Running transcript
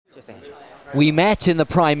We met in the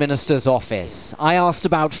Prime Minister's office. I asked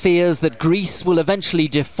about fears that Greece will eventually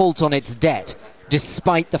default on its debt,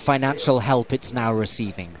 despite the financial help it's now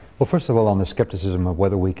receiving. Well, first of all, on the skepticism of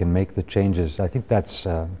whether we can make the changes, I think that's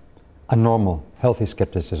a normal, healthy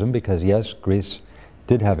skepticism, because yes, Greece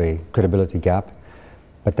did have a credibility gap,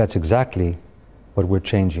 but that's exactly what we're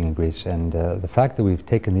changing in Greece. And the fact that we've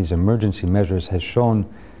taken these emergency measures has shown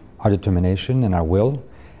our determination and our will.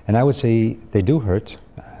 And I would say they do hurt,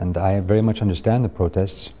 and I very much understand the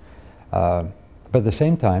protests. But at the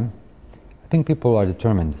same time, I think people are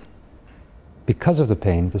determined, because of the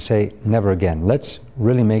pain, to say never again. Let's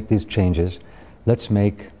really make these changes. Let's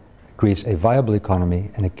make Greece a viable economy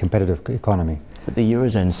and a competitive economy. But the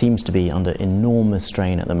Eurozone seems to be under enormous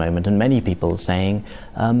strain at the moment, and many people saying,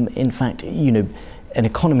 in fact, you know, an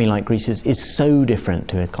economy like Greece is so different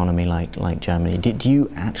to an economy like Germany. Do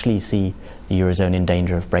you actually see the Eurozone in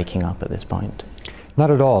danger of breaking up at this point? Not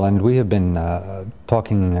at all, and we have been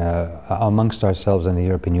talking amongst ourselves in the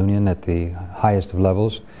European Union at the highest of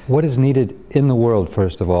levels. What is needed in the world,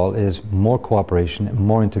 first of all, is more cooperation,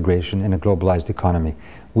 more integration in a globalized economy.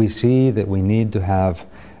 We see that we need to have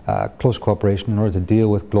close cooperation in order to deal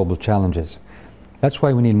with global challenges. That's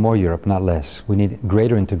why we need more Europe, not less. We need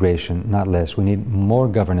greater integration, not less. We need more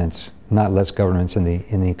governance, not less governance in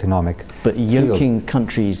the economic But yoking field.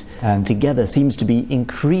 Countries together seems to be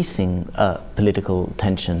increasing political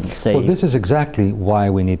tensions. Well, this is exactly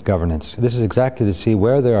why we need governance. This is exactly to see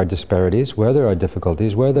where there are disparities, where there are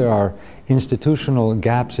difficulties, where there are institutional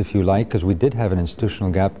gaps, if you like, because we did have an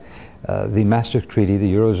institutional gap. The Maastricht Treaty,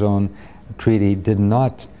 the Eurozone Treaty, did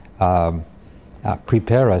not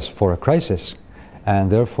prepare us for a crisis,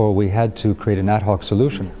 and therefore we had to create an ad hoc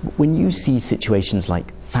solution. When you see situations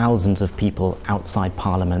like thousands of people outside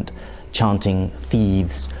Parliament chanting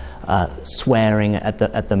 "thieves," swearing at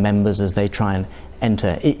the members as they try and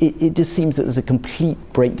enter, it just seems that there's a complete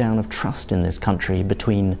breakdown of trust in this country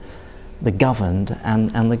between the governed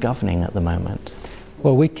and the governing at the moment.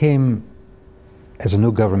 Well, we came as a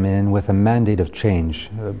new government in with a mandate of change.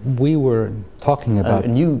 We were talking about a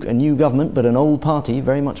new government, but an old party,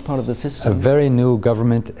 very much part of the system. A very new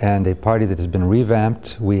government and a party that has been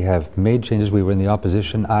revamped. We have made changes. We were in the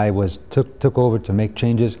opposition. I took over to make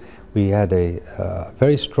changes. We had a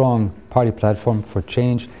very strong party platform for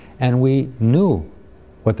change, and we knew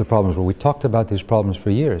what the problems were. We talked about these problems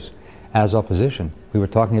for years as opposition. We were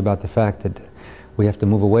talking about the fact that we have to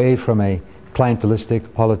move away from a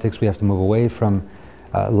clientelistic politics. We have to move away from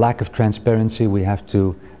lack of transparency. We have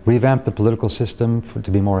to revamp the political system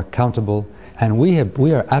to be more accountable. And we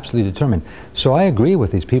are absolutely determined. So I agree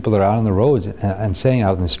with these people that are out on the roads and saying,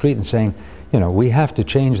 out in the street and saying, you know, we have to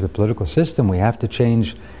change the political system. We have to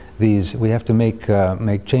change these. We have to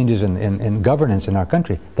make changes in governance in our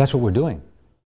country. That's what we're doing.